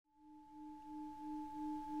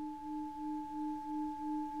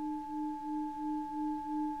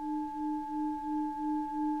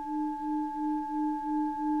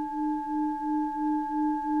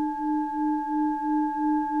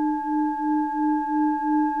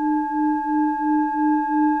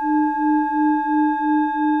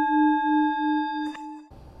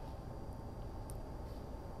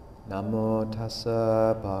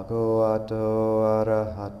bhagavato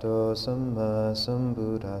arahato samma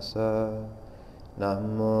sambuddhassa.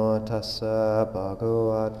 Namo tassa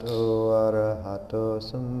bhagavato arahato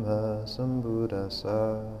samma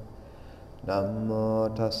sambuddhassa.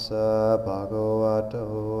 Namo tassa bhagavato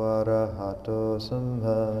arahato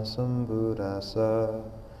samma sambuddhassa.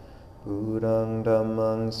 Buddhang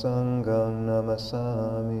dhammang sanghang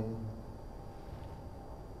namasami.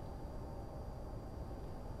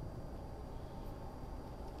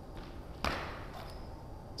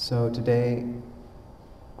 So today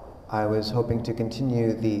I was hoping to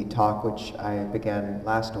continue the talk which I began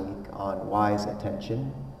last week on wise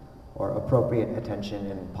attention, or appropriate attention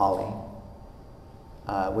in Pali,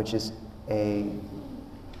 which is a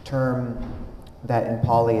term that in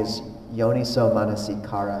Pali is yoniso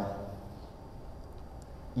manasikara.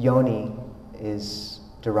 Yoni is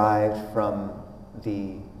derived from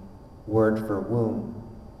the word for womb,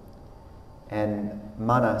 and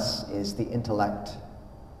manas is the intellect.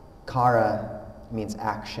 Kara means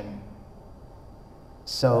action.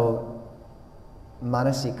 So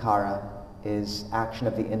manasikara is action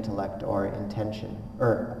of the intellect, or intention,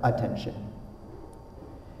 or attention.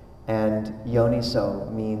 And yoniso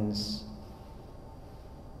means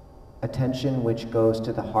attention which goes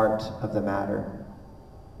to the heart of the matter.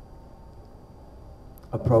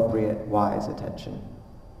 Appropriate, wise attention.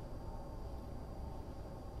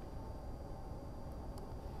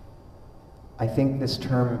 I think this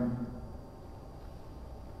term's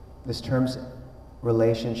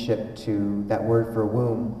relationship to that word for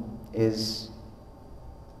womb is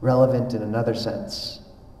relevant in another sense.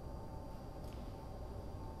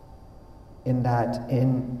 In that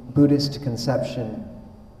in Buddhist conception,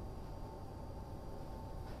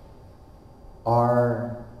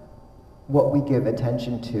 what we give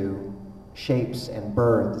attention to shapes and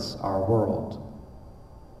births our world.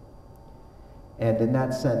 And in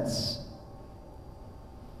that sense,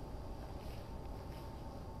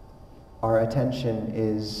 our attention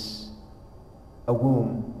is a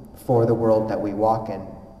womb for the world that we walk in,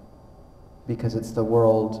 because it's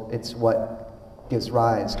what gives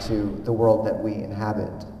rise to the world that we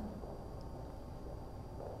inhabit.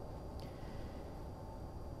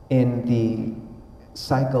 In the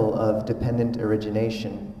cycle of dependent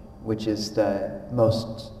origination, which is the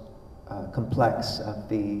most complex of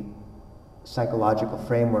the psychological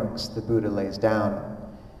frameworks the Buddha lays down,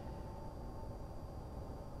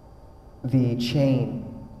 the chain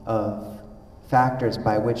of factors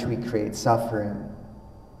by which we create suffering,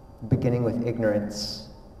 beginning with ignorance,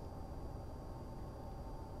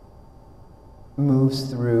 moves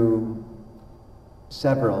through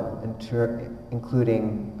several,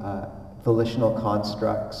 including volitional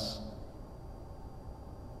constructs,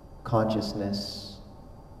 consciousness,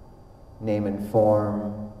 name and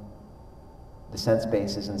form, the sense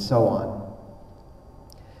bases, and so on.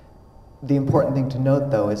 The important thing to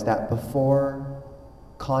note, though, is that before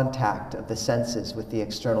contact of the senses with the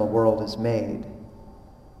external world is made,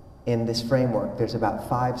 in this framework, there's about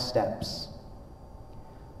 5 steps,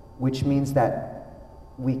 which means that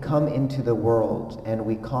we come into the world and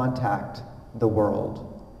we contact the world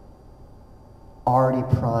already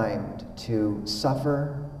primed to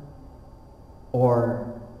suffer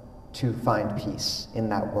or to find peace in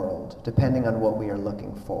that world, depending on what we are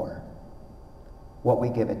looking for, what we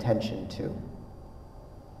give attention to.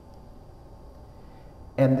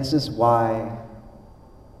 And this is why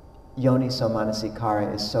yoniso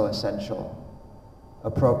manasikara is so essential,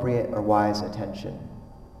 appropriate or wise attention.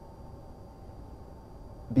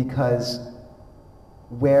 Because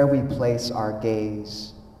where we place our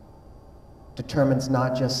gaze determines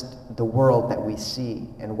not just the world that we see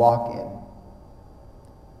and walk in,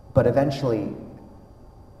 but eventually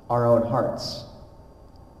our own hearts,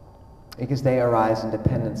 because they arise in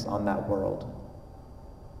dependence on that world.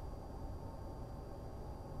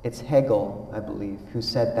 It's Hegel, I believe, who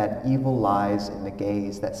said that evil lies in the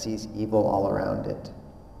gaze that sees evil all around it.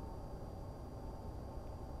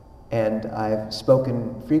 And I've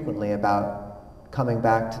spoken frequently about coming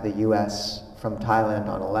back to the US from Thailand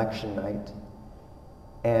on election night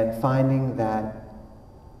and finding that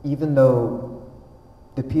even though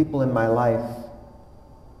the people in my life,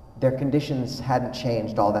 their conditions hadn't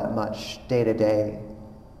changed all that much day to day,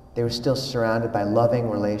 they were still surrounded by loving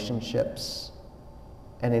relationships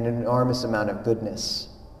and an enormous amount of goodness.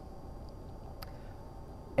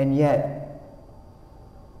 And yet,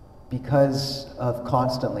 because of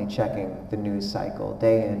constantly checking the news cycle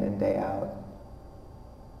day in and day out,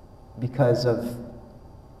 because of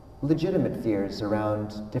legitimate fears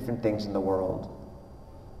around different things in the world,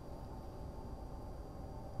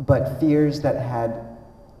 but fears that had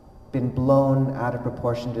been blown out of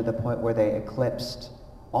proportion to the point where they eclipsed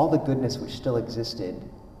all the goodness which still existed.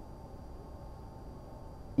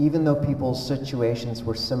 Even though people's situations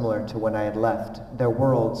were similar to when I had left, their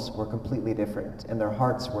worlds were completely different, and their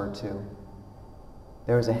hearts were too.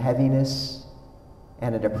 There was a heaviness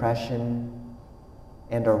and a depression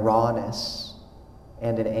and a rawness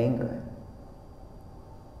and an anger.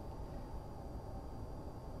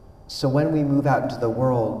 So when we move out into the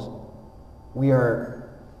world, we are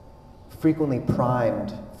frequently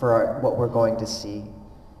primed for what we're going to see.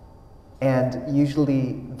 And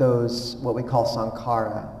usually those, what we call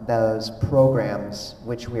sankhara, those programs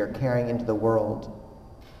which we are carrying into the world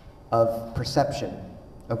of perception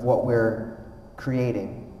of what we're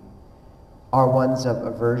creating, are ones of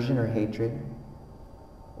aversion or hatred,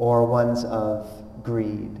 or ones of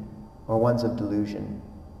greed, or ones of delusion.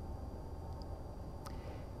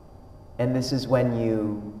 And this is when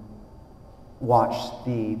you watch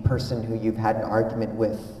the person who you've had an argument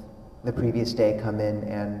with the previous day come in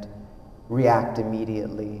and react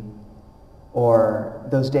immediately, or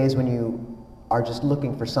those days when you are just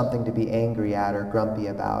looking for something to be angry at or grumpy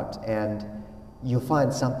about, and you'll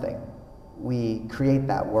find something. We create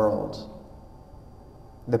that world.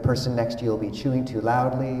 The person next to you will be chewing too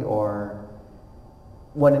loudly, or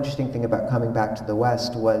one interesting thing about coming back to the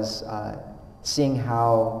West was seeing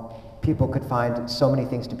how people could find so many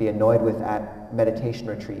things to be annoyed with at meditation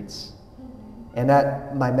retreats. And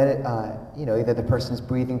that either the person's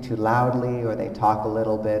breathing too loudly, or they talk a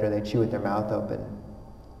little bit, or they chew with their mouth open.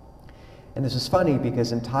 And this was funny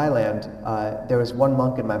because in Thailand, there was one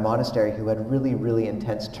monk in my monastery who had really, really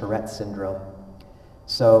intense Tourette syndrome.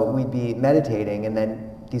 So we'd be meditating, and then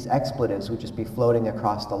these expletives would just be floating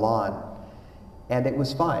across the lawn. And it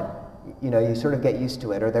was fine. You sort of get used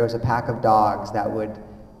to it. Or there was a pack of dogs that would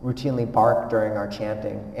routinely bark during our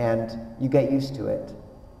chanting, and you get used to it.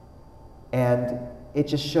 And it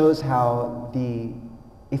just shows how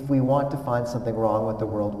if we want to find something wrong with the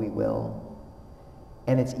world, we will.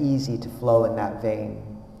 And it's easy to flow in that vein.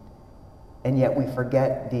 And yet we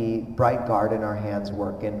forget the bright guard in our hands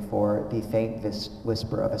working for the faint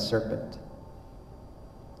whisper of a serpent.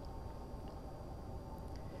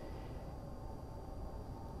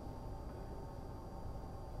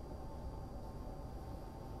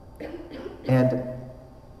 And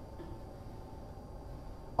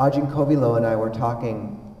Ajahn Kovilo and I were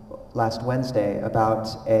talking last Wednesday about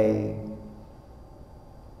a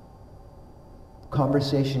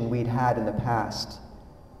conversation we'd had in the past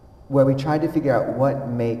where we tried to figure out what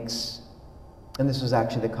makes, and this was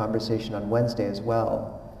actually the conversation on Wednesday as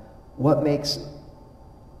well, what makes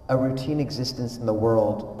a routine existence in the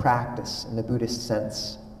world practice in the Buddhist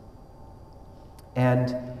sense.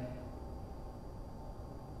 And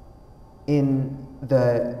in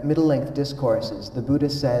the middle-length discourses, the Buddha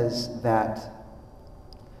says that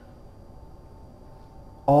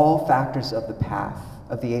all factors of the path,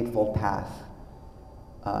 of the Eightfold Path,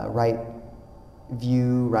 right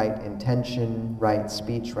view, right intention, right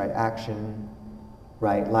speech, right action,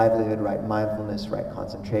 right livelihood, right mindfulness, right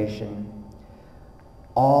concentration,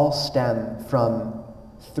 all stem from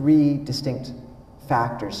three distinct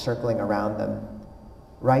factors circling around them: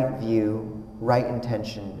 right view, right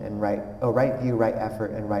intention, and right view, right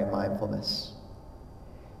effort, and right mindfulness.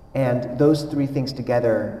 And those three things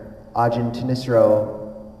together, Ajahn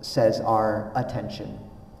Nisabho says, are attention.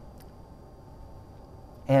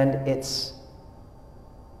 And it's,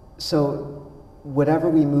 so whatever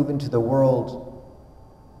we move into the world,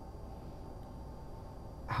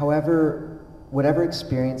 whatever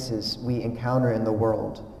experiences we encounter in the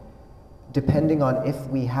world, depending on if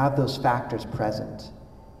we have those factors present,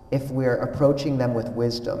 if we're approaching them with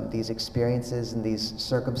wisdom, these experiences and these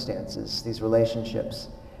circumstances, these relationships,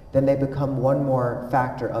 then they become one more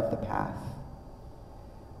factor of the path.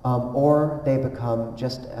 Or they become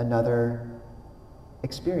just another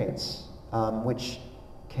experience, which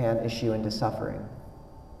can issue into suffering.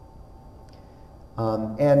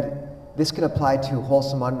 And this can apply to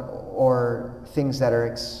wholesome or things that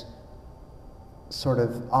are sort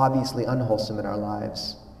of obviously unwholesome in our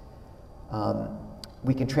lives.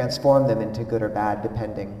 We can transform them into good or bad,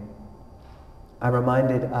 depending. I'm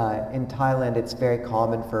reminded in Thailand, it's very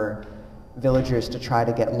common for villagers to try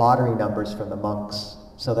to get lottery numbers from the monks.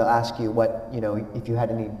 So they'll ask you if you had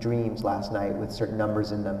any dreams last night with certain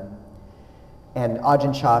numbers in them. And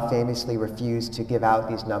Ajahn Chah famously refused to give out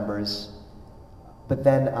these numbers. But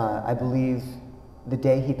then I believe the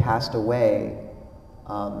day he passed away,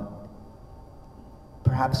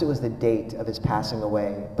 perhaps it was the date of his passing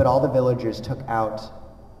away, but all the villagers took out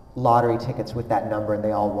lottery tickets with that number and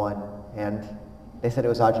they all won. And they said it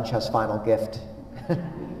was Ajahn Chah's final gift.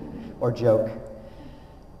 or joke.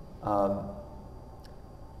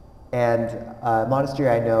 And a monastery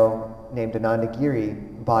I know named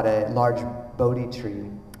Anandagiri bought a large Bodhi tree,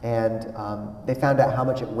 and they found out how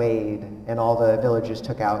much it weighed, and all the villagers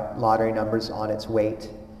took out lottery numbers on its weight,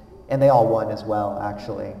 and they all won as well,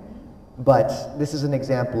 actually. But this is an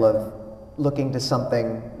example of looking to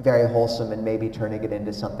something very wholesome and maybe turning it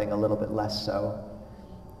into something a little bit less so.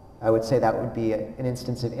 I would say that would be an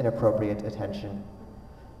instance of inappropriate attention,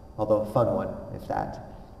 although a fun one, if that.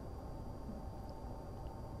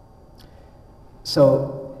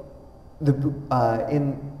 So,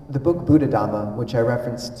 in the book Buddha Dhamma, which I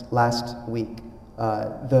referenced last week,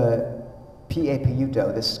 the P.A.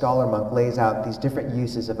 Payutto, this scholar monk, lays out these different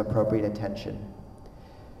uses of appropriate attention.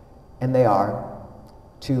 And they are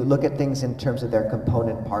to look at things in terms of their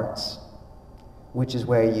component parts, which is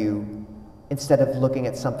where you, instead of looking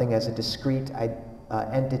at something as a discrete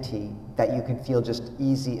entity that you can feel just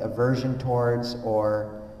easy aversion towards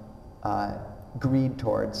or greed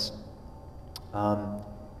towards,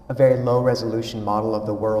 a very low resolution model of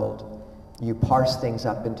the world, you parse things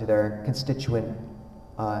up into their constituent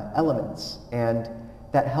elements, and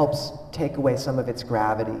that helps take away some of its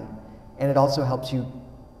gravity, and it also helps you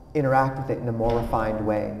interact with it in a more refined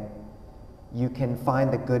way. You can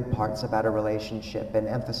find the good parts about a relationship and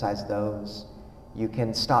emphasize those. You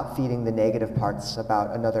can stop feeding the negative parts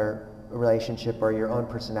about another relationship or your own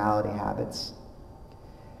personality habits.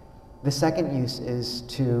 The second use is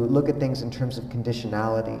to look at things in terms of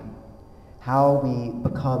conditionality, how we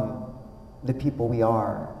become the people we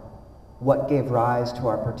are, what gave rise to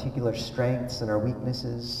our particular strengths and our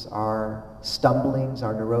weaknesses, our stumblings,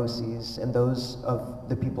 our neuroses, and those of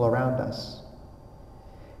the people around us.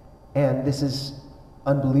 And this is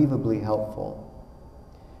unbelievably helpful.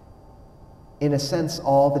 In a sense,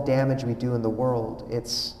 all the damage we do in the world,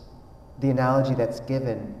 the analogy that's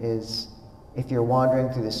given is if you're wandering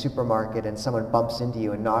through the supermarket and someone bumps into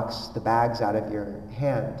you and knocks the bags out of your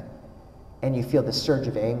hand, and you feel the surge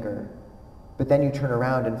of anger, but then you turn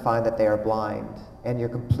around and find that they are blind, and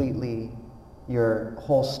your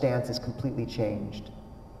whole stance is completely changed.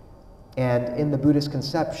 And in the Buddhist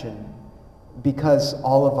conception, because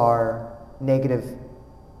all of our negative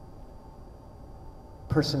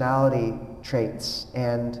personality traits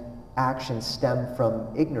and actions stem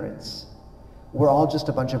from ignorance, we're all just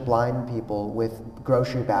a bunch of blind people with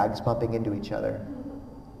grocery bags bumping into each other.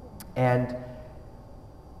 And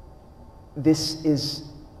this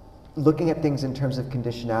is looking at things in terms of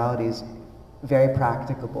conditionalities, very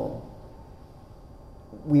practicable.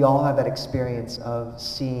 We all have that experience of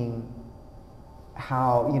seeing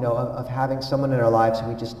how, of having someone in our lives who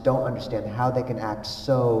we just don't understand how they can act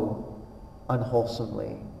so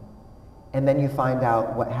unwholesomely. And then you find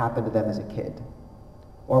out what happened to them as a kid,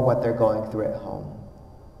 or what they're going through at home,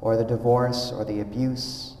 or the divorce, or the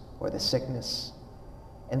abuse, or the sickness.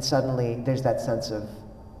 And suddenly there's that sense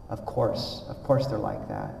of course they're like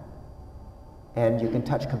that. And you can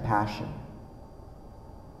touch compassion.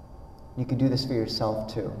 You can do this for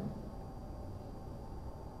yourself too.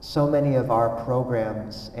 So many of our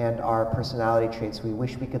programs and our personality traits we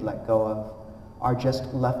wish we could let go of are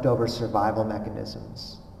just leftover survival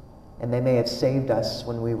mechanisms. And they may have saved us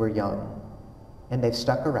when we were young, and they've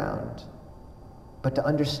stuck around. But to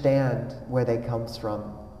understand where they come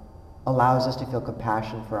from allows us to feel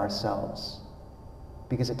compassion for ourselves,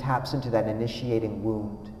 because it taps into that initiating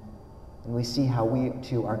wound, and we see how we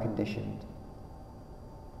too are conditioned.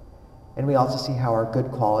 And we also see how our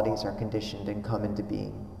good qualities are conditioned and come into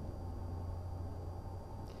being.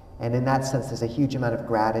 And in that sense, there's a huge amount of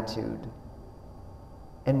gratitude.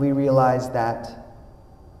 And we realize that,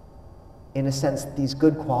 in a sense, these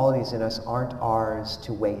good qualities in us aren't ours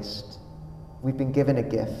to waste. We've been given a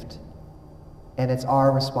gift, and it's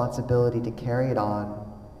our responsibility to carry it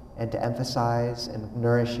on and to emphasize and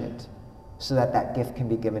nourish it so that that gift can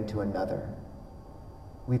be given to another.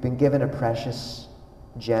 We've been given a precious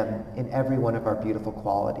gem in every one of our beautiful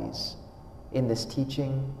qualities, in this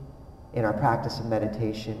teaching, in our practice of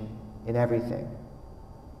meditation, in everything.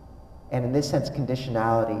 And in this sense,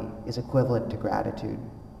 conditionality is equivalent to gratitude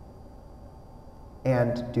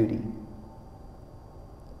and duty,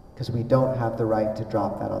 because we don't have the right to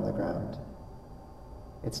drop that on the ground.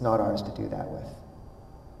 It's not ours to do that with.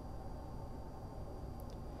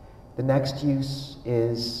 The next use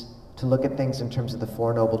is to look at things in terms of the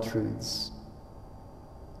Four Noble Truths.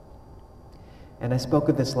 And I spoke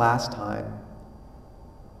of this last time.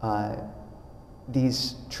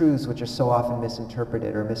 These truths, which are so often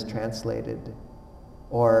misinterpreted or mistranslated,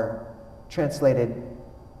 or translated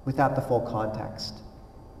without the full context,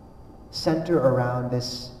 center around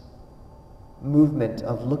this movement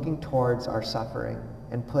of looking towards our suffering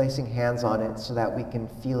and placing hands on it so that we can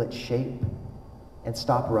feel its shape and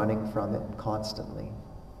stop running from it constantly.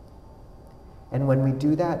 And when we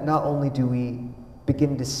do that, not only do we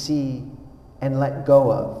begin to see and let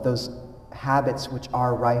go of those habits which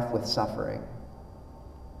are rife with suffering,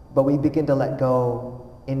 but we begin to let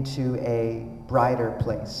go into a brighter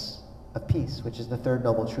place of peace, which is the third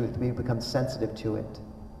noble truth. We become sensitive to it.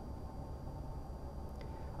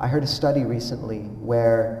 I heard a study recently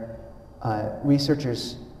where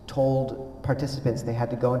researchers told participants they had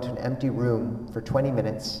to go into an empty room for 20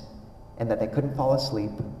 minutes and that they couldn't fall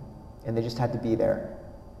asleep and they just had to be there.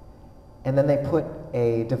 And then they put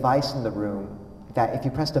a device in the room that if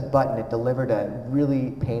you pressed a button, it delivered a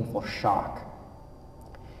really painful shock.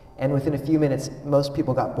 And within a few minutes, most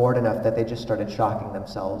people got bored enough that they just started shocking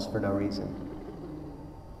themselves for no reason.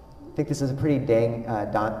 I think this is a pretty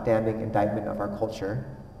damning indictment of our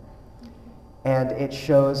culture. And it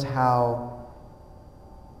shows how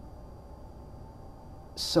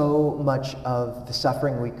so much of the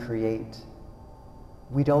suffering we create,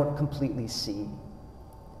 we don't completely see.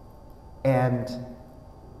 And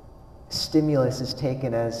stimulus is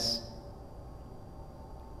taken as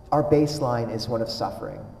our baseline is one of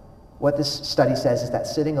suffering. What this study says is that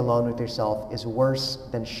sitting alone with yourself is worse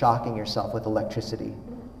than shocking yourself with electricity.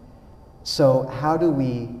 So how do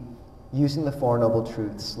we, using the Four Noble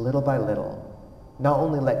Truths, little by little, not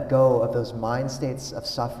only let go of those mind states of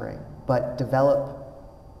suffering, but develop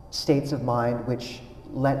states of mind which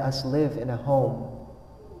let us live in a home,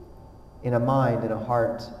 in a mind, in a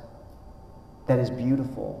heart that is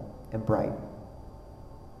beautiful and bright?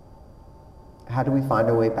 How do we find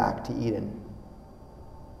our way back to Eden?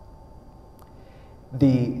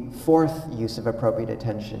 The fourth use of appropriate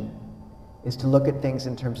attention is to look at things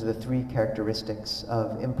in terms of the three characteristics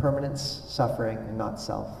of impermanence, suffering, and not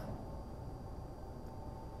self.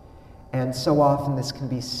 And so often this can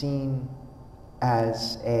be seen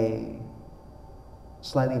as a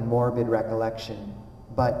slightly morbid recollection,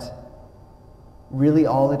 but really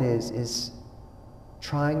all it is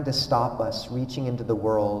trying to stop us reaching into the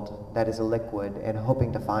world that is a liquid and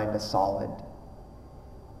hoping to find a solid.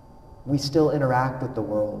 We still interact with the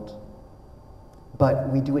world, but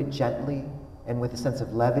we do it gently and with a sense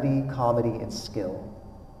of levity, comedy, and skill.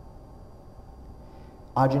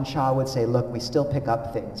 Ajahn would say, look, we still pick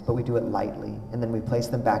up things, but we do it lightly, and then we place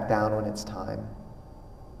them back down when it's time.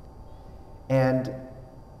 And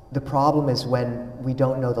the problem is when we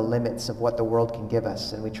don't know the limits of what the world can give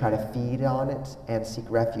us, and we try to feed on it and seek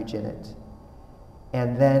refuge in it.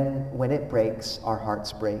 And then when it breaks, our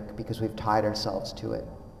hearts break because we've tied ourselves to it.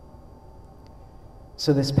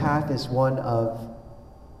 So this path is one of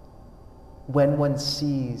when one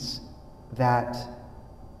sees that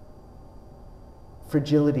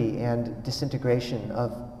fragility and disintegration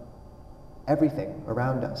of everything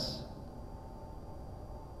around us,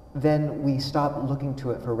 then we stop looking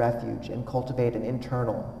to it for refuge and cultivate an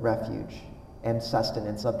internal refuge and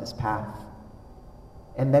sustenance of this path.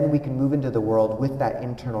 And then we can move into the world with that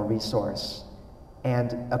internal resource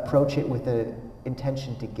and approach it with the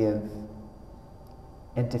intention to give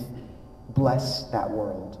and to bless that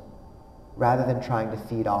world rather than trying to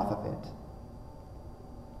feed off of it.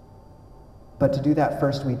 But to do that,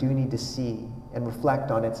 first we do need to see and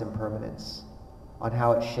reflect on its impermanence, on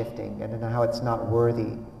how it's shifting and how it's not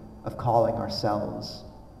worthy of calling ourselves,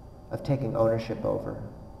 of taking ownership over.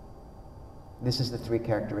 This is the three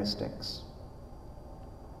characteristics.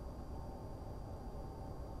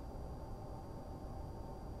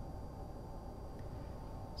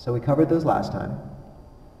 So we covered those last time.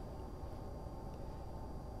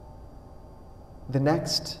 The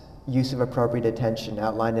next use of appropriate attention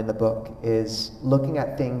outlined in the book is looking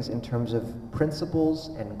at things in terms of principles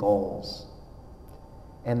and goals.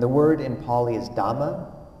 And the word in Pali is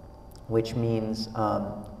Dhamma, which means,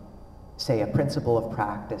 say, a principle of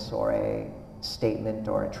practice or a statement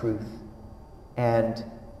or a truth, and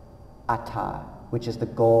Atta, which is the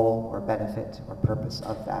goal or benefit or purpose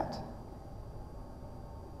of that.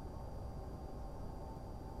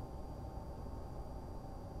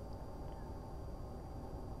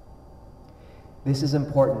 This is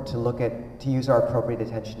important to use our appropriate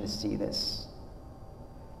attention to see this.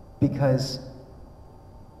 Because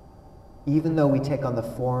even though we take on the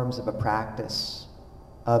forms of a practice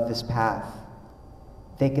of this path,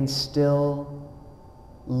 they can still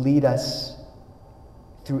lead us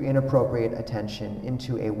through inappropriate attention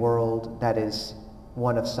into a world that is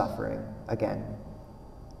one of suffering again,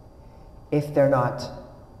 if they're not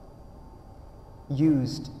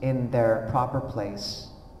used in their proper place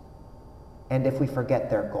and if we forget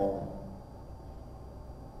their goal.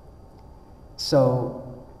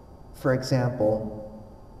 So, for example,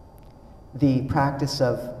 the practice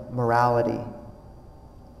of morality,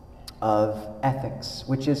 of ethics,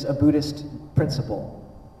 which is a Buddhist principle.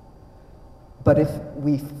 But if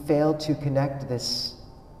we fail to connect this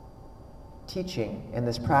teaching and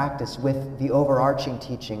this practice with the overarching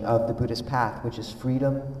teaching of the Buddhist path, which is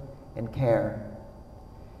freedom and care,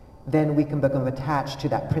 then we can become attached to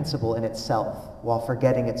that principle in itself while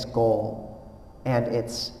forgetting its goal and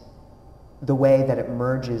the way that it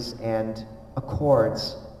merges and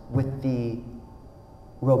accords with the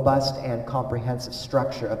robust and comprehensive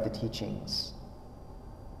structure of the teachings.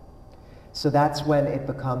 So that's when it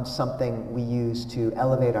becomes something we use to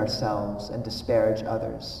elevate ourselves and disparage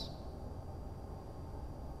others.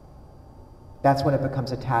 That's when it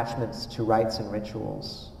becomes attachments to rites and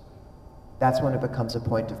rituals. That's when it becomes a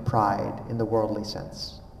point of pride in the worldly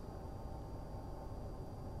sense.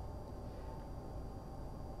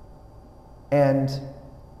 And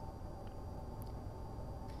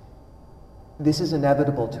this is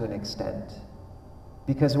inevitable to an extent,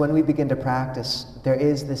 because when we begin to practice, there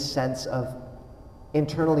is this sense of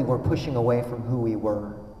internally we're pushing away from who we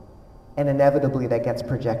were, and inevitably that gets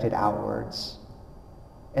projected outwards.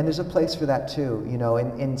 And there's a place for that too,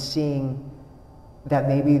 in seeing that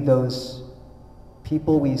maybe those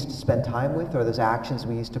people we used to spend time with or those actions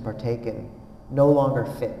we used to partake in no longer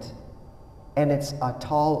fit. And it's a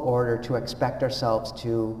tall order to expect ourselves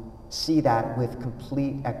to see that with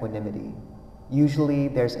complete equanimity. Usually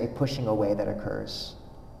there's a pushing away that occurs.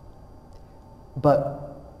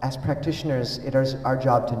 But as practitioners, it is our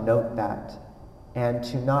job to note that and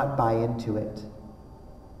to not buy into it,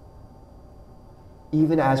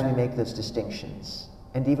 even as we make those distinctions,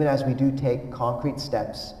 and even as we do take concrete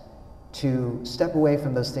steps to step away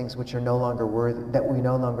from those things which are no longer worthy, that we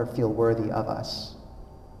no longer feel worthy of us.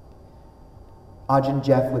 Ajahn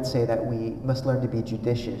Jeff would say that we must learn to be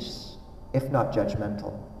judicious, if not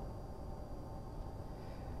judgmental.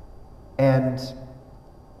 And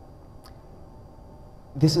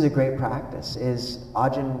this is a great practice.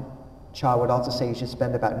 Ajahn Chah would also say you should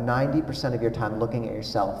spend about 90% of your time looking at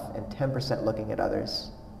yourself and 10% looking at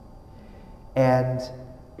others. And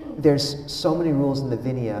there's so many rules in the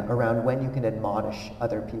Vinaya around when you can admonish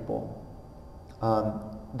other people.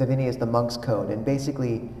 The Vinaya is the monk's code, and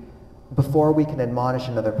basically, before we can admonish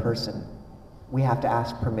another person, we have to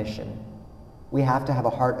ask permission. We have to have a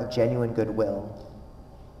heart of genuine goodwill.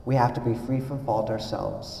 We have to be free from fault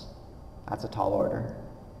ourselves. That's a tall order.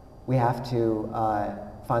 We have to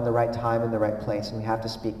find the right time and the right place, and we have to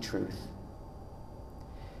speak truth.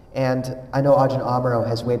 And I know Ajahn Amaro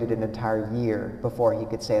has waited an entire year before he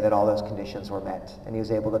could say that all those conditions were met, and he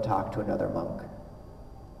was able to talk to another monk.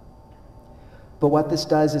 But what this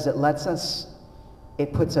does is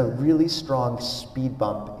it puts a really strong speed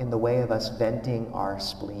bump in the way of us venting our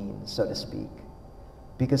spleen, so to speak.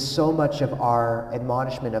 Because so much of our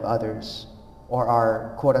admonishment of others, or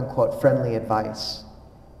our quote-unquote friendly advice,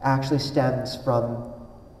 actually stems from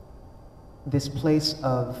this place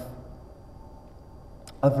of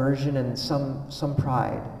aversion and some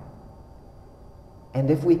pride. And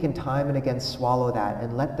if we can time and again swallow that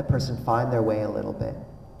and let the person find their way a little bit,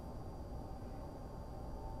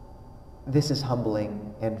 this is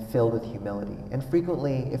humbling and filled with humility. And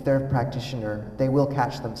frequently, if they're a practitioner, they will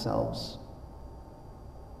catch themselves.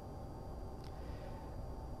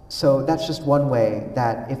 So that's just one way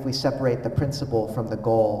that if we separate the principle from the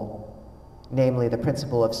goal, namely the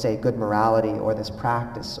principle of, say, good morality or this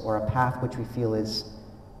practice or a path which we feel is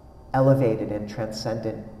elevated and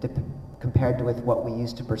transcendent compared to with what we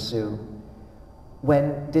used to pursue,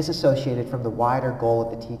 when disassociated from the wider goal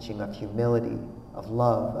of the teaching of humility, of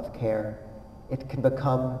love, of care, it can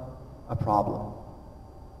become a problem.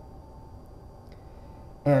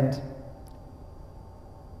 And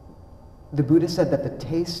the Buddha said that the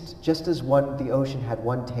taste, just as the ocean had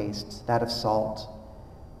one taste, that of salt,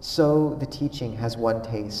 so the teaching has one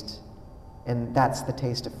taste, and that's the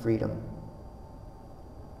taste of freedom.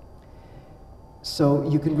 So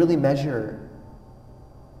you can really measure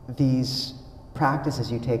these practices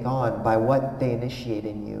you take on by what they initiate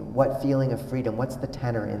in you, what feeling of freedom, what's the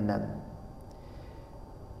tenor in them.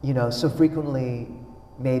 So frequently,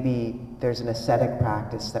 maybe there's an ascetic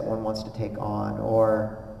practice that one wants to take on,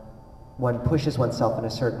 or one pushes oneself in a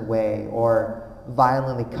certain way, or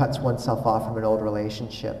violently cuts oneself off from an old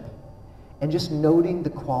relationship. And just noting the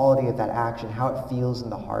quality of that action, how it feels in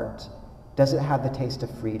the heart. Does it have the taste of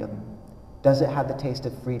freedom? Does it have the taste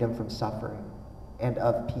of freedom from suffering and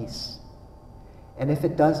of peace? And if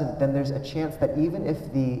it doesn't, then there's a chance that even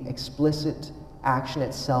if the explicit action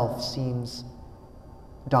itself seems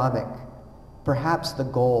dhammic, perhaps the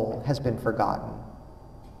goal has been forgotten.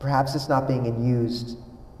 Perhaps it's not being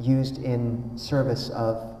used in service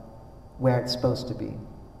of where it's supposed to be.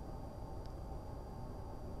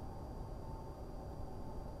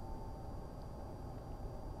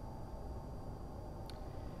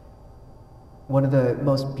 One of the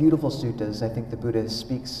most beautiful suttas I think the Buddha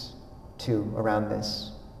speaks to around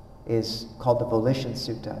this is called the Volition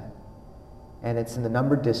Sutta. And it's in the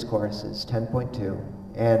Numbered Discourses, 10.2.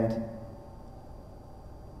 And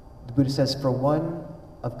the Buddha says, for one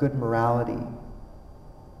of good morality,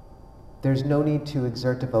 there's no need to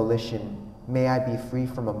exert a volition, may I be free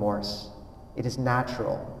from remorse. It is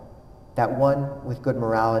natural that one with good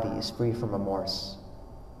morality is free from remorse.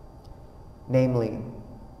 Namely,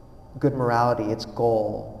 good morality, its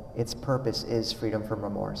goal, its purpose is freedom from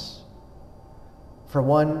remorse. For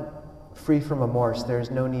one free from remorse, there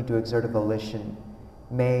is no need to exert a volition.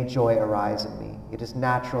 May joy arise in me. It is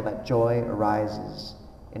natural that joy arises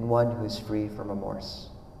in one who is free from remorse.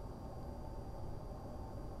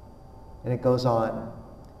 And it goes on.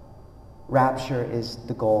 Rapture is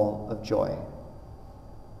the goal of joy.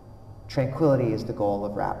 Tranquility is the goal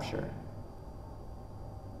of rapture.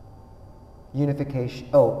 Unification,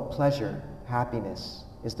 pleasure, happiness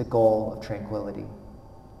is the goal of tranquility.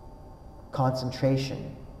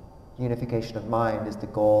 Concentration, unification of mind is the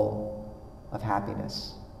goal of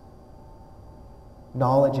happiness.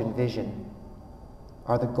 Knowledge and vision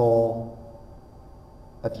are the goal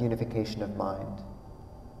of unification of mind.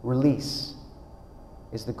 Release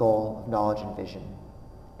is the goal of knowledge and vision.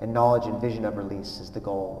 And knowledge and vision of release is the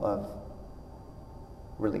goal of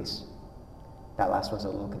release. That last one's a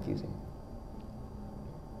little confusing.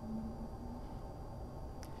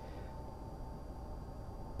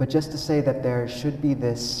 But just to say that there should be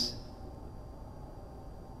this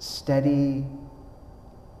steady,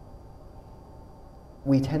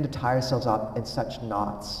 we tend to tie ourselves up in such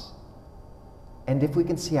knots. And if we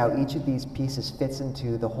can see how each of these pieces fits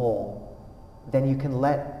into the whole, then you can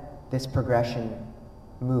let this progression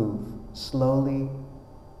move slowly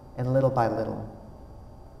and little by little.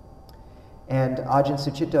 And Ajahn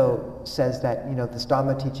Sucitto says that, this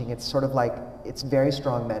Dhamma teaching, it's sort of like, it's very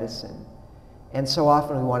strong medicine. And so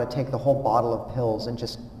often we want to take the whole bottle of pills and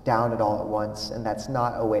just down it all at once, and that's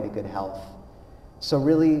not a way to good health. So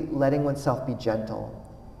really letting oneself be gentle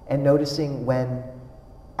and noticing when,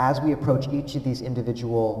 as we approach each of these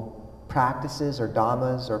individual practices or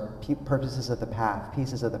dhammas or purposes of the path,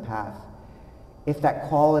 pieces of the path, if that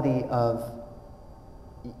quality of,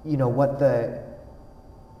 what the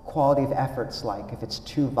quality of effort's like, if it's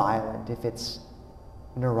too violent, if it's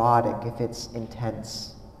neurotic, if it's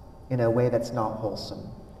intense, in a way that's not wholesome.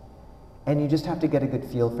 And you just have to get a good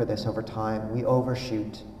feel for this over time. We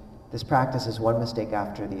overshoot. This practice is one mistake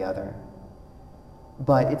after the other.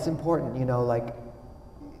 But it's important,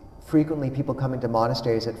 frequently people coming to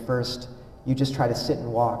monasteries at first, you just try to sit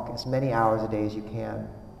and walk as many hours a day as you can.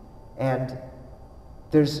 And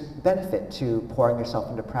there's benefit to pouring yourself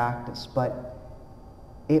into practice, but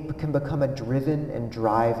it can become a driven and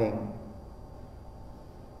driving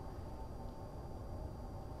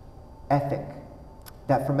ethic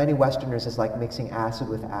that for many Westerners is like mixing acid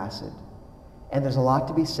with acid. And there's a lot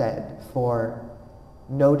to be said for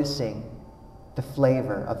noticing the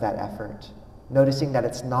flavor of that effort, noticing that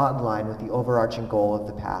it's not in line with the overarching goal of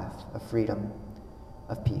the path of freedom,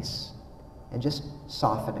 of peace, and just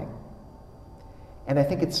softening. And I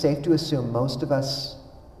think it's safe to assume most of us,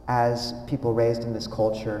 as people raised in this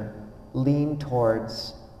culture, lean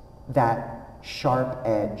towards that sharp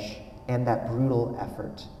edge and that brutal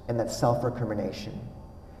effort and that self-recrimination.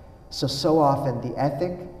 So often the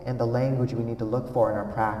ethic and the language we need to look for in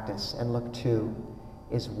our practice and look to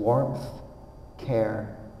is warmth,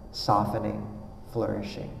 care, softening,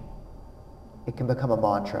 flourishing. It can become a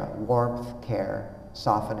mantra: warmth, care,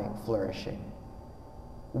 softening, flourishing.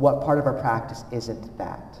 What part of our practice isn't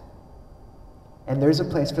that? And there's a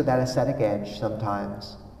place for that ascetic edge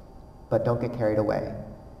sometimes, but don't get carried away.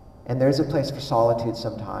 And there's a place for solitude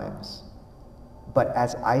sometimes, but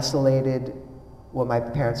as isolated, what my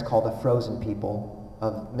parents call the frozen people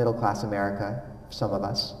of middle-class America, some of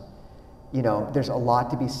us, there's a lot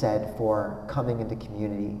to be said for coming into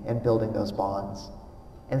community and building those bonds.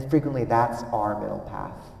 And frequently that's our middle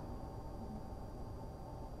path.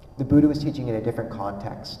 The Buddha was teaching in a different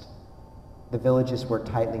context. The villages were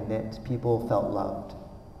tightly knit, people felt loved.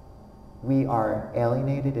 We are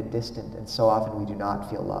alienated and distant, and so often we do not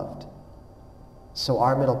feel loved. So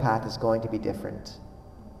our middle path is going to be different,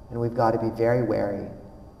 and we've got to be very wary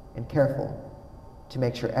and careful to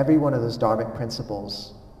make sure every one of those dharmic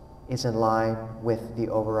principles is in line with the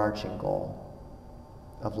overarching goal.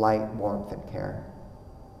 of light, warmth, and care.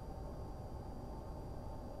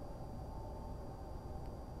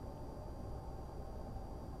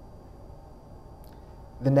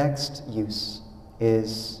 The next use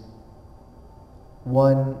is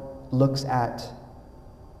one looks at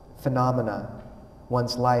phenomena,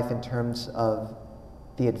 one's life, in terms of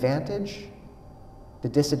the advantage, the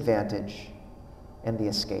disadvantage, and the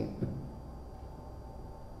escape.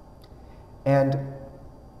 And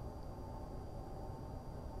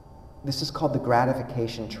this is called the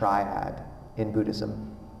gratification triad in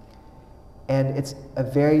Buddhism. And it's a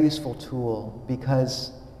very useful tool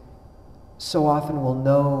because so often we'll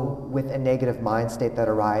know with a negative mind state that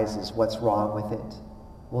arises what's wrong with it.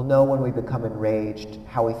 We'll know when we become enraged,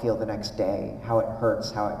 how we feel the next day, how it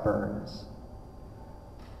hurts, how it burns.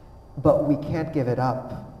 But we can't give it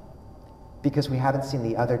up because we haven't seen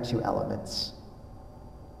the other two elements.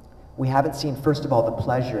 We haven't seen, first of all, the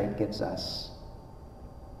pleasure it gives us.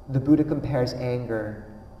 The Buddha compares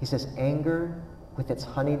anger. He says, anger with its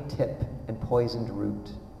honeyed tip and poisoned root.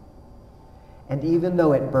 And even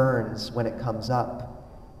though it burns when it comes up,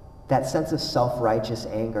 that sense of self-righteous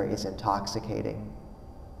anger is intoxicating.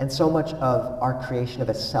 And so much of our creation of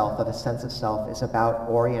a self, of a sense of self, is about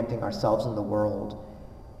orienting ourselves in the world.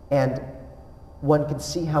 And one can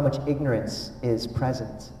see how much ignorance is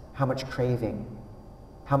present, how much craving,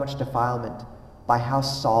 how much defilement, by how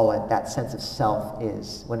solid that sense of self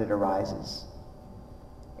is when it arises.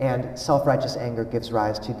 And self-righteous anger gives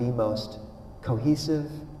rise to the most cohesive,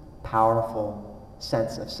 powerful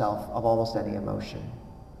sense of self of almost any emotion.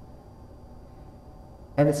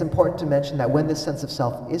 And it's important to mention that when this sense of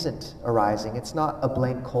self isn't arising, it's not a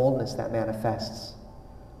blank coldness that manifests,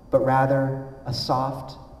 but rather a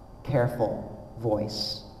soft, careful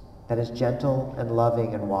voice that is gentle and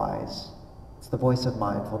loving and wise. It's the voice of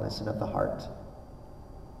mindfulness and of the heart.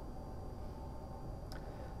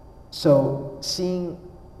 So seeing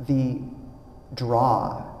the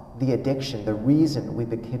draw, the addiction, the reason we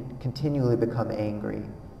continually become angry,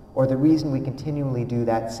 or the reason we continually do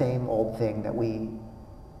that same old thing that we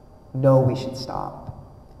know we should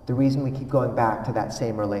stop, the reason we keep going back to that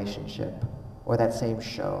same relationship or that same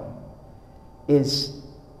show, is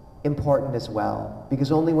important as well,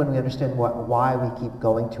 because only when we understand why we keep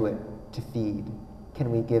going to it to feed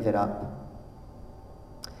can we give it up.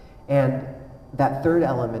 And that third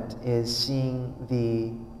element is seeing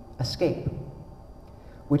the escape,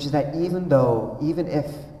 which is that even if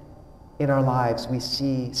in our lives we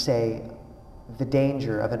see, say, the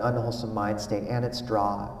danger of an unwholesome mind state and its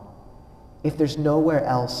draw, if there's nowhere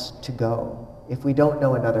else to go, if we don't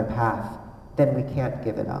know another path, then we can't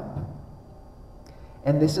give it up.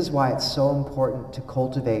 And this is why it's so important to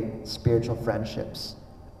cultivate spiritual friendships,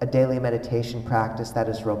 a daily meditation practice that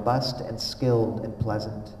is robust and skilled and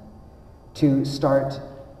pleasant, to start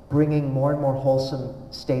bringing more and more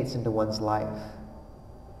wholesome states into one's life.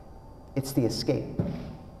 It's the escape.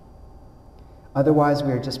 Otherwise,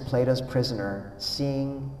 we are just Plato's prisoner,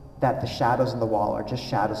 seeing that the shadows on the wall are just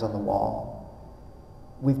shadows on the wall.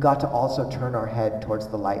 We've got to also turn our head towards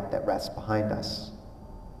the light that rests behind us.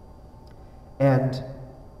 And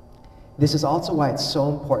this is also why it's so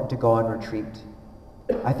important to go on retreat.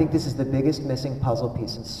 I think this is the biggest missing puzzle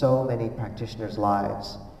piece in so many practitioners'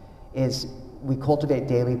 lives, is we cultivate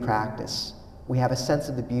daily practice. We have a sense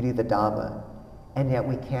of the beauty of the Dhamma, and yet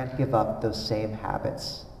we can't give up those same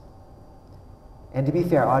habits. And to be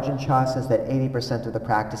fair, Ajahn Chah says that 80% of the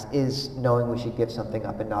practice is knowing we should give something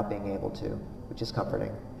up and not being able to, which is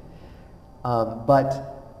comforting.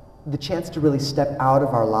 But the chance to really step out of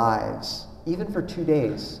our lives, even for 2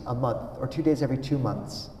 days a month, or 2 days every 2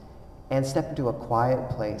 months, and step into a quiet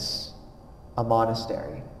place, a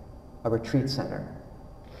monastery, a retreat center,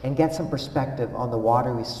 and get some perspective on the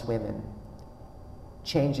water we swim in,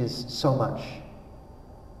 changes so much.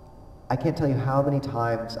 I can't tell you how many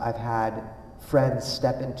times I've had friends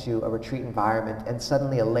step into a retreat environment and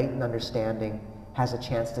suddenly a latent understanding has a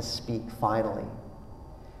chance to speak finally.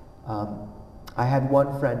 I had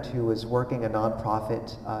one friend who was working a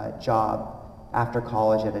nonprofit job after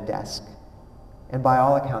college at a desk, and by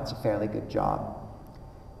all accounts a fairly good job.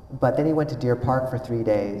 But then he went to Deer Park for 3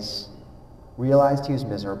 days, realized he was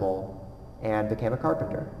miserable, and became a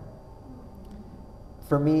carpenter.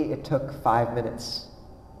 For me, it took 5 minutes.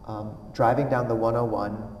 Driving down the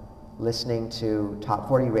 101, listening to Top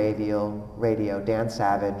 40 radio, Dan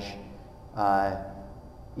Savage,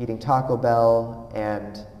 eating Taco Bell,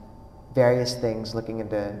 and various things, looking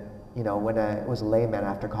into, when I was a layman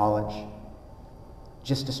after college.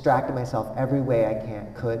 Just distracted myself every way I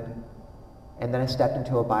could. And then I stepped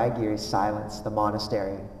into Abhayagiri's silence, the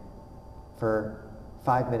monastery, for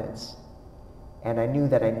 5 minutes. And I knew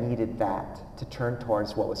that I needed that to turn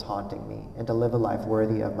towards what was haunting me and to live a life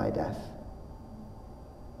worthy of my death.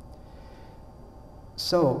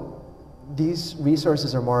 So these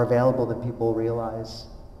resources are more available than people realize.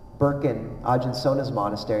 Birken, Ajahn Sona's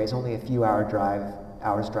monastery, is only a few hours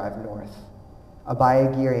drive north.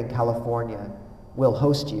 Abhayagiri in California will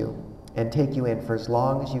host you and take you in for as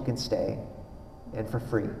long as you can stay, and for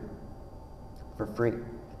free. For free.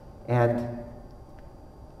 And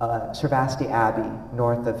Sravasti Abbey,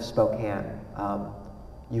 north of Spokane,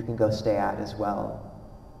 you can go stay at as well.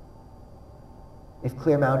 If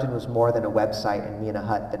Clear Mountain was more than a website and me in a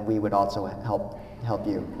hut, then we would also help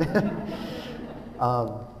you.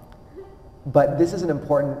 But this is an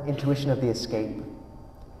important intuition of the escape.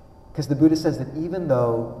 Because the Buddha says that even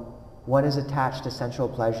though one is attached to sensual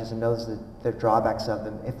pleasures and knows the drawbacks of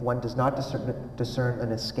them, if one does not discern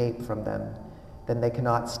an escape from them, then they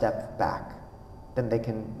cannot step back. Then they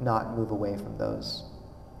cannot move away from those.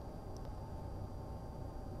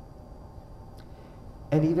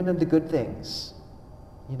 And even in the good things,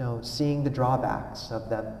 seeing the drawbacks of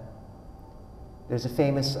them. There's a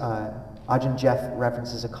famous, Ajahn Jeff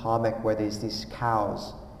references a comic where there's these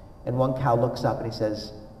cows, and one cow looks up and he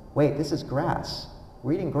says, "Wait, this is grass.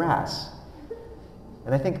 We're eating grass."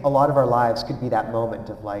 And I think a lot of our lives could be that moment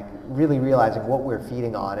of really realizing what we're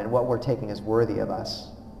feeding on and what we're taking as worthy of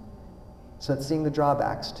us. So it's seeing the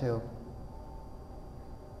drawbacks too.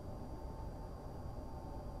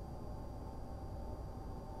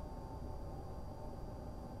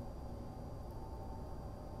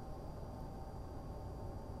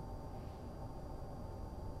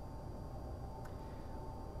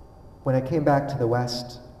 When I came back to the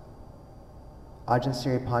West, Ajahn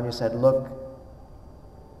Siripanya said, "Look,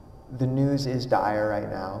 the news is dire right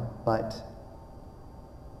now, but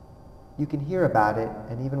you can hear about it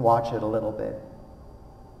and even watch it a little bit.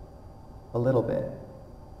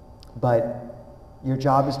 But your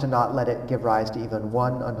job is to not let it give rise to even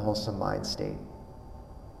one unwholesome mind state."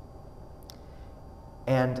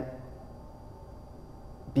 And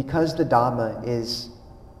because the Dhamma is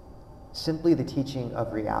simply the teaching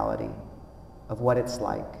of reality, of what it's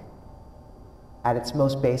like, at its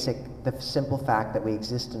most basic, the simple fact that we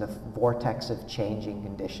exist in a vortex of changing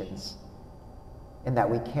conditions and that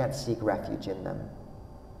we can't seek refuge in them,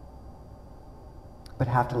 but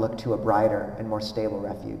have to look to a brighter and more stable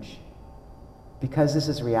refuge. Because this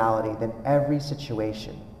is reality, then every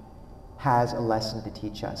situation has a lesson to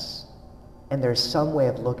teach us. And there's some way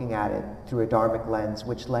of looking at it through a dharmic lens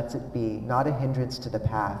which lets it be not a hindrance to the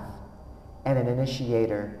path and an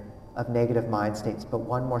initiator of negative mind states, but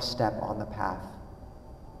one more step on the path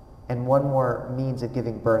and one more means of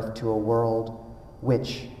giving birth to a world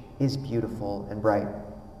which is beautiful and bright.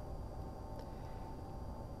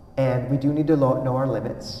 And we do need to know our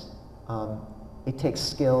limits. It takes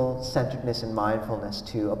skill, centeredness, and mindfulness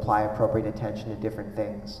to apply appropriate attention to different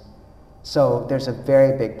things. So there's a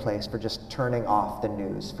very big place for just turning off the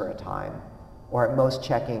news for a time, or at most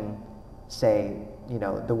checking, say,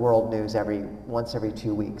 the world news once every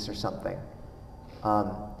 2 weeks or something.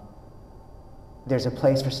 There's a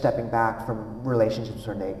place for stepping back from relationships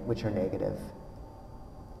which are negative.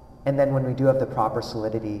 And then when we do have the proper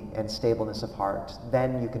solidity and stableness of heart,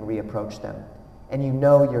 then you can reapproach them. And you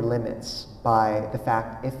know your limits by the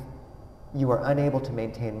fact if you are unable to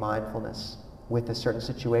maintain mindfulness with a certain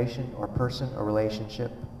situation or person or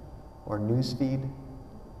relationship or news feed,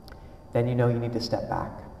 then you know you need to step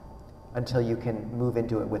back until you can move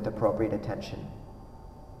into it with appropriate attention.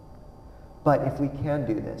 But if we can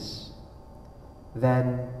do this,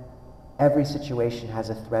 then every situation has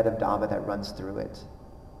a thread of Dhamma that runs through it.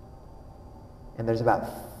 And there's about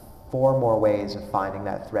 4 more ways of finding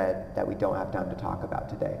that thread that we don't have time to talk about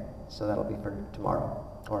today. So that'll be for tomorrow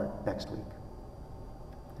or next week.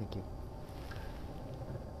 Thank you.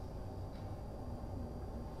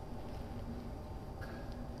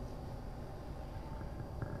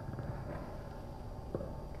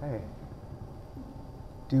 Okay.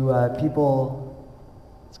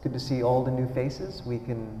 It's good to see old and new faces.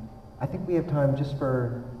 I think we have time just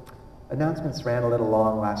for, announcements ran a little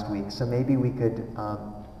long last week, so maybe we could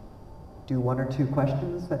do 1 or 2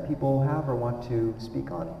 questions that people have or want to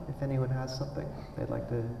speak on, if anyone has something they'd like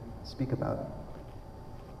to speak about.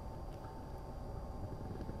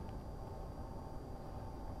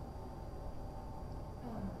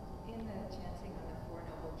 In the chanting on the Four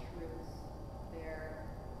Noble Truths, there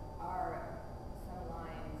are some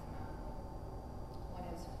lines. One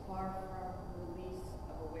is far from release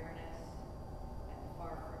of awareness and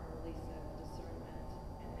far from release of discernment,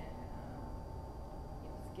 and then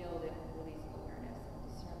skilled in release of awareness and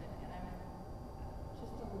discernment. And I'm just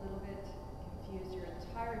a little bit confused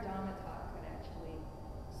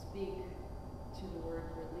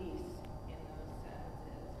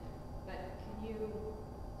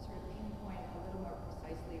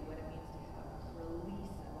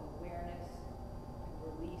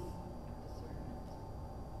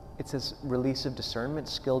It says release of discernment,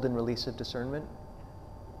 skilled in release of discernment.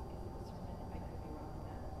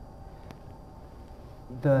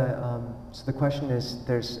 So the question is,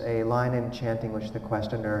 there's a line in chanting which the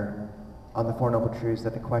questioner, on the Four Noble Truths,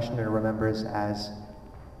 that the questioner remembers as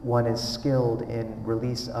one is skilled in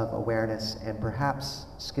release of awareness and perhaps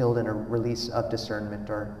skilled in a release of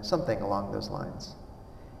discernment or something along those lines.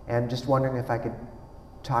 And just wondering if I could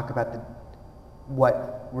talk about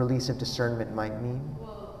what release of discernment might mean.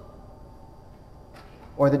 Well,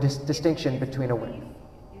 or the distinction between awareness.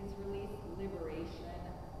 Is release liberation,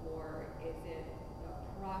 or is it a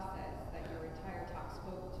process that your entire talk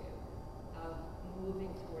spoke to of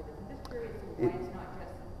moving toward this? I'm just curious why it's not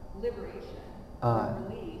just liberation or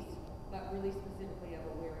release, but release specifically of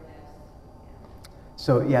awareness.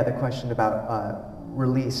 So yeah, the question about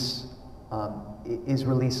release, is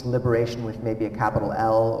release liberation with maybe a capital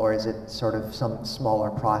L, or is it sort of some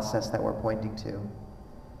smaller process that we're pointing to?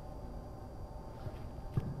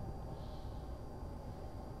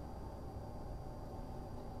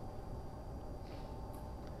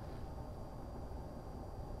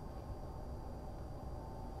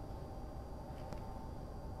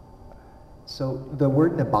 So the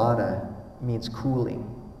word nibbana means cooling,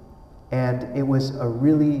 and it was a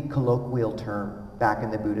really colloquial term back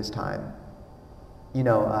in the Buddha's time. You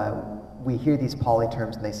know, we hear these Pali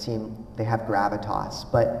terms and they have gravitas,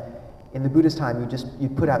 but in the Buddha's time you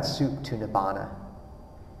put out soup to nibbana.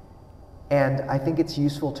 And I think it's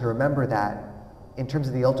useful to remember that in terms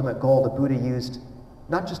of the ultimate goal, the Buddha used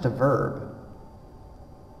not just a verb,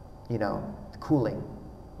 you know, cooling,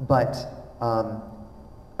 but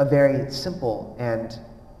a very simple and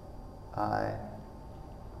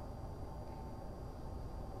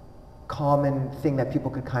common thing that people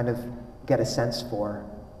could kind of get a sense for.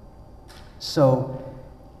 So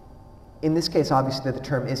in this case, obviously the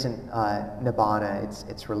term isn't nibbana,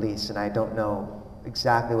 it's release, and I don't know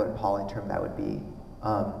exactly what Pali term that would be.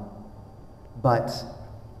 But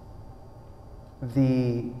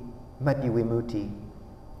might be vimutti.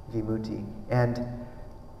 And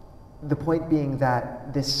the point being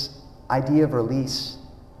that this idea of release,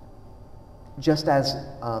 just as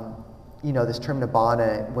you know, this term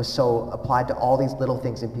nibbana was so applied to all these little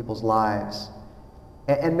things in people's lives,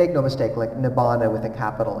 and make no mistake, like nibbana with a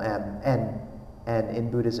capital M, and in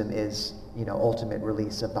Buddhism is, you know, ultimate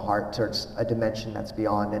release of the heart towards a dimension that's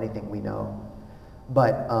beyond anything we know.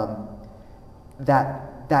 But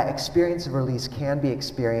that experience of release can be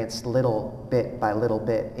experienced little bit by little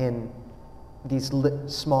bit in these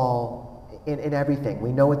in everything.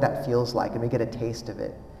 We know what that feels like, and we get a taste of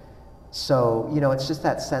it. So, you know, it's just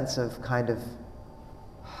that sense of kind of,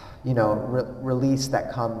 you know, release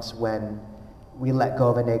that comes when we let go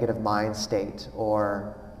of a negative mind state,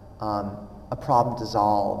 or a problem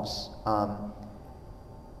dissolves, or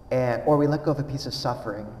we let go of a piece of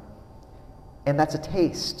suffering. And that's a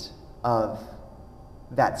taste of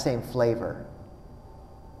that same flavor.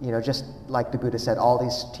 You know, just like the Buddha said, all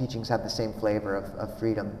these teachings have the same flavor of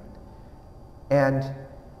freedom. And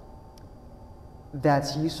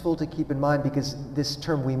that's useful to keep in mind, because this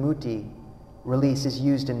term vimutti, release, is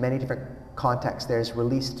used in many different contexts. There's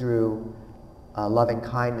release through loving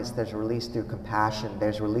kindness, there's release through compassion,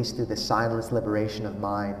 there's release through the silence liberation of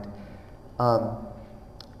mind.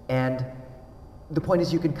 And the point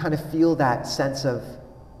is, you can kind of feel that sense of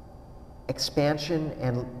expansion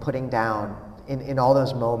and putting down in all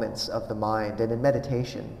those moments of the mind and in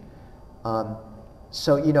meditation.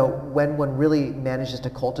 So, you know, when one really manages to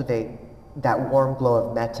cultivate that warm glow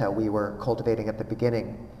of metta we were cultivating at the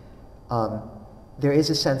beginning, there is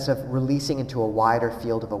a sense of releasing into a wider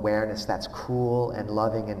field of awareness that's cool and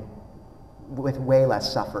loving and with way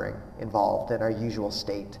less suffering involved than our usual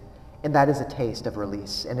state. And that is a taste of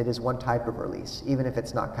release, and it is one type of release, even if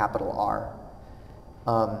it's not capital R.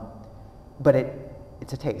 But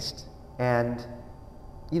it's a taste. And,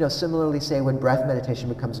 you know, similarly, say when breath meditation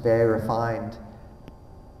becomes very refined,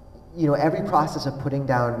 you know, every process of putting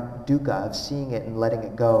down dukkha, of seeing it and letting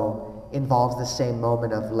it go, involves the same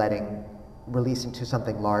moment of releasing to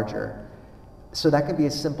something larger. So that can be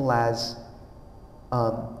as simple as,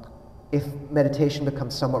 if meditation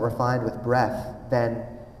becomes somewhat refined with breath, then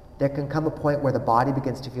there can come a point where the body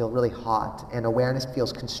begins to feel really hot and awareness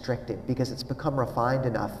feels constricted because it's become refined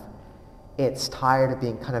enough. It's tired of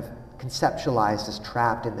being kind of conceptualized as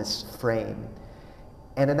trapped in this frame.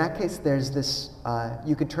 And in that case, there's this,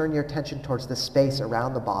 you can turn your attention towards the space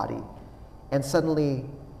around the body, and suddenly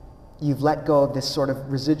you've let go of this sort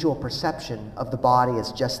of residual perception of the body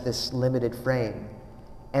as just this limited frame,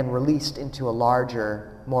 and released into a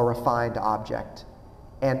larger, more refined object.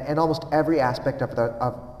 And almost every aspect of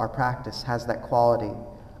our practice has that quality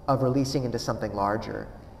of releasing into something larger,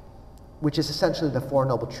 which is essentially the Four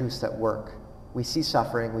Noble Truths at work. We see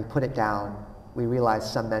suffering, we put it down, we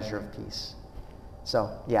realize some measure of peace.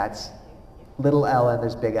 So yeah, it's little L and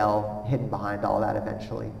there's big L hidden behind all that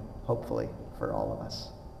eventually, hopefully, for all of us.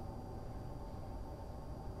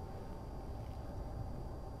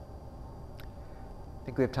 I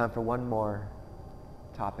think we have time for one more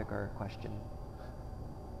topic or question.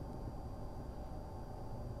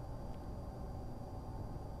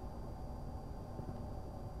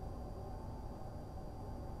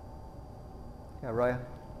 Yeah, Roya?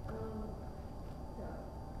 So,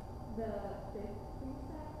 the fifth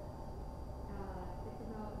precept, it's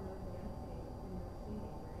about no dancing and no singing,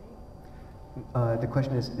 right? The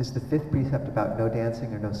question is the fifth precept about no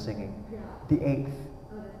dancing or no singing? Yeah. The eighth.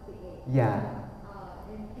 Oh, that's the eighth. Yeah.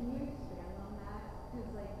 And can you expand on that? Because,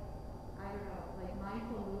 like, I don't know, like,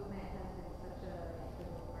 mindful movement has been such a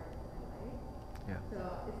integral part of my life. Yeah. So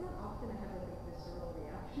it's not often I have, like, a visceral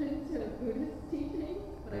reaction to Buddhist teachings,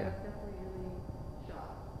 but I was definitely really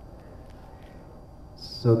shocked when I read that.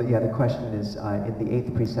 So the question is, in the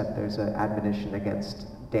eighth precept, there's an admonition against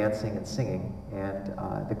dancing and singing, and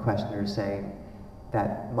the questioner is saying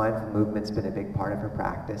that mindful movement's been a big part of her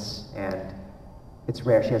practice, and it's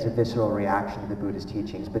rare she has a visceral reaction to the Buddhist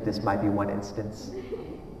teachings, but this might be one instance.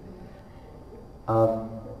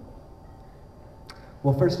 Well,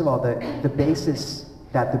 first of all, the basis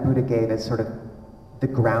that the Buddha gave as sort of the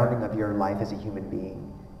grounding of your life as a human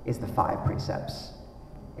being is the 5 precepts.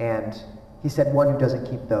 And he said one who doesn't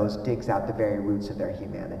keep those digs out the very roots of their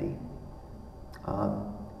humanity.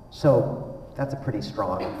 So that's a pretty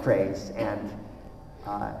strong phrase, and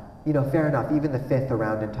fair enough, even the 5th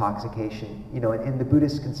around intoxication, in the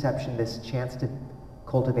Buddhist conception, this chance to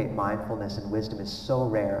cultivate mindfulness and wisdom is so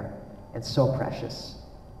rare and so precious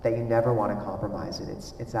that you never want to compromise it.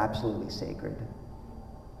 It's absolutely sacred.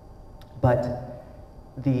 But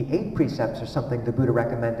the 8 precepts are something the Buddha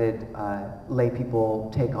recommended lay people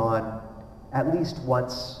take on at least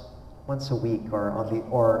once a week,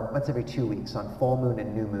 or once every 2 weeks on full moon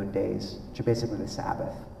and new moon days, which are basically the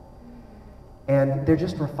Sabbath. And they're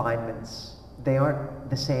just refinements. They aren't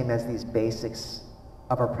the same as these basics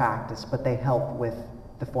of our practice, but they help with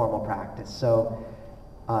the formal practice. So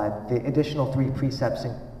the additional 3 precepts,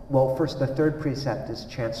 first the 3rd precept is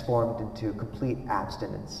transformed into complete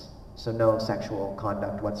abstinence. So no sexual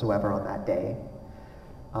conduct whatsoever on that day.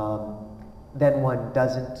 Then one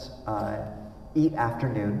doesn't eat after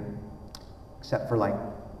noon, except for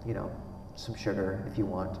some sugar if you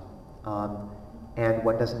want. And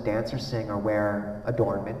one doesn't dance or sing or wear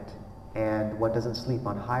adornment, and one doesn't sleep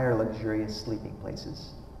on higher luxurious sleeping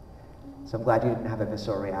places. So I'm glad you didn't have a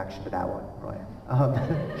visceral reaction to that one, Roy.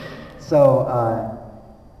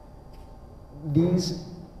 These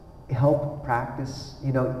help practice,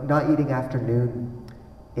 not eating after noon.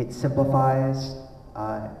 It simplifies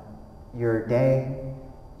your day.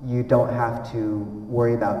 You don't have to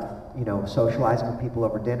worry about, socializing with people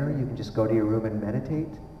over dinner. You can just go to your room and meditate.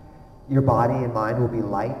 Your body and mind will be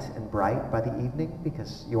light and bright by the evening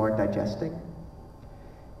because you aren't digesting.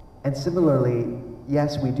 And similarly,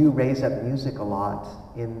 yes, we do raise up music a lot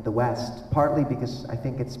in the West, partly because I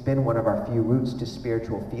think it's been one of our few routes to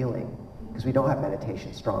spiritual feeling, because we don't have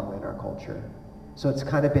meditation strongly in our culture. So it's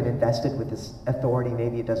kind of been invested with this authority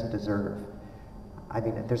maybe it doesn't deserve. I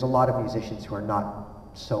mean, there's a lot of musicians who are not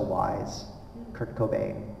so wise, Kurt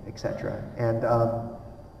Cobain, etc. And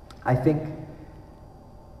I think,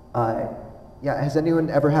 has anyone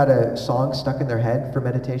ever had a song stuck in their head for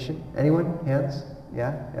meditation? Anyone? Hands?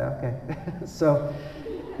 Yeah, okay. So,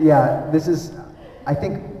 I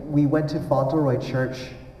think we went to Fauntleroy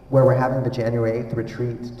Church where we're having the January 8th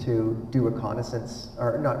retreat to do reconnaissance,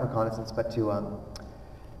 or not reconnaissance, but to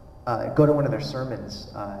go to one of their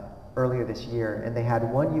sermons earlier this year, and they had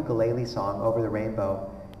one ukulele song, Over the Rainbow,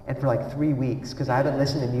 and for like 3 weeks, because I haven't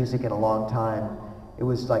listened to music in a long time, it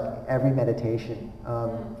was like every meditation.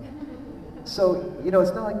 So,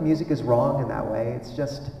 it's not like music is wrong in that way, it's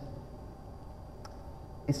just,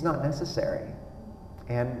 it's not necessary.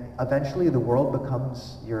 And eventually the world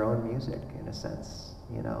becomes your own music, in a sense,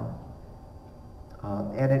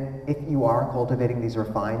 if you are cultivating these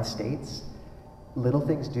refined states, little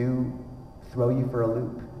things do throw you for a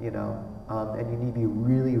loop, and you need to be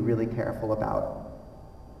really, really careful about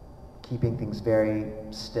keeping things very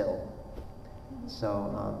still.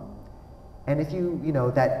 So, and if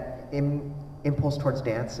that impulse towards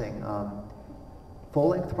dancing,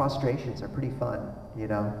 full-length prostrations are pretty fun,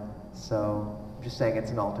 so I'm just saying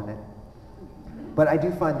it's an alternate. But I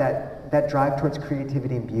do find that drive towards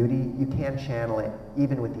creativity and beauty, you can channel it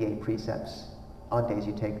even with the 8 precepts on days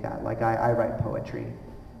you take that. Like I write poetry,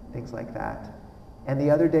 things like that. And the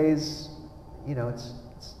other days,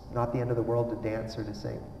 it's not the end of the world to dance or to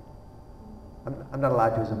sing. I'm not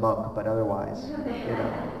allowed to as a monk, but otherwise,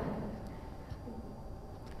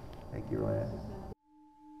 Thank you, Roya.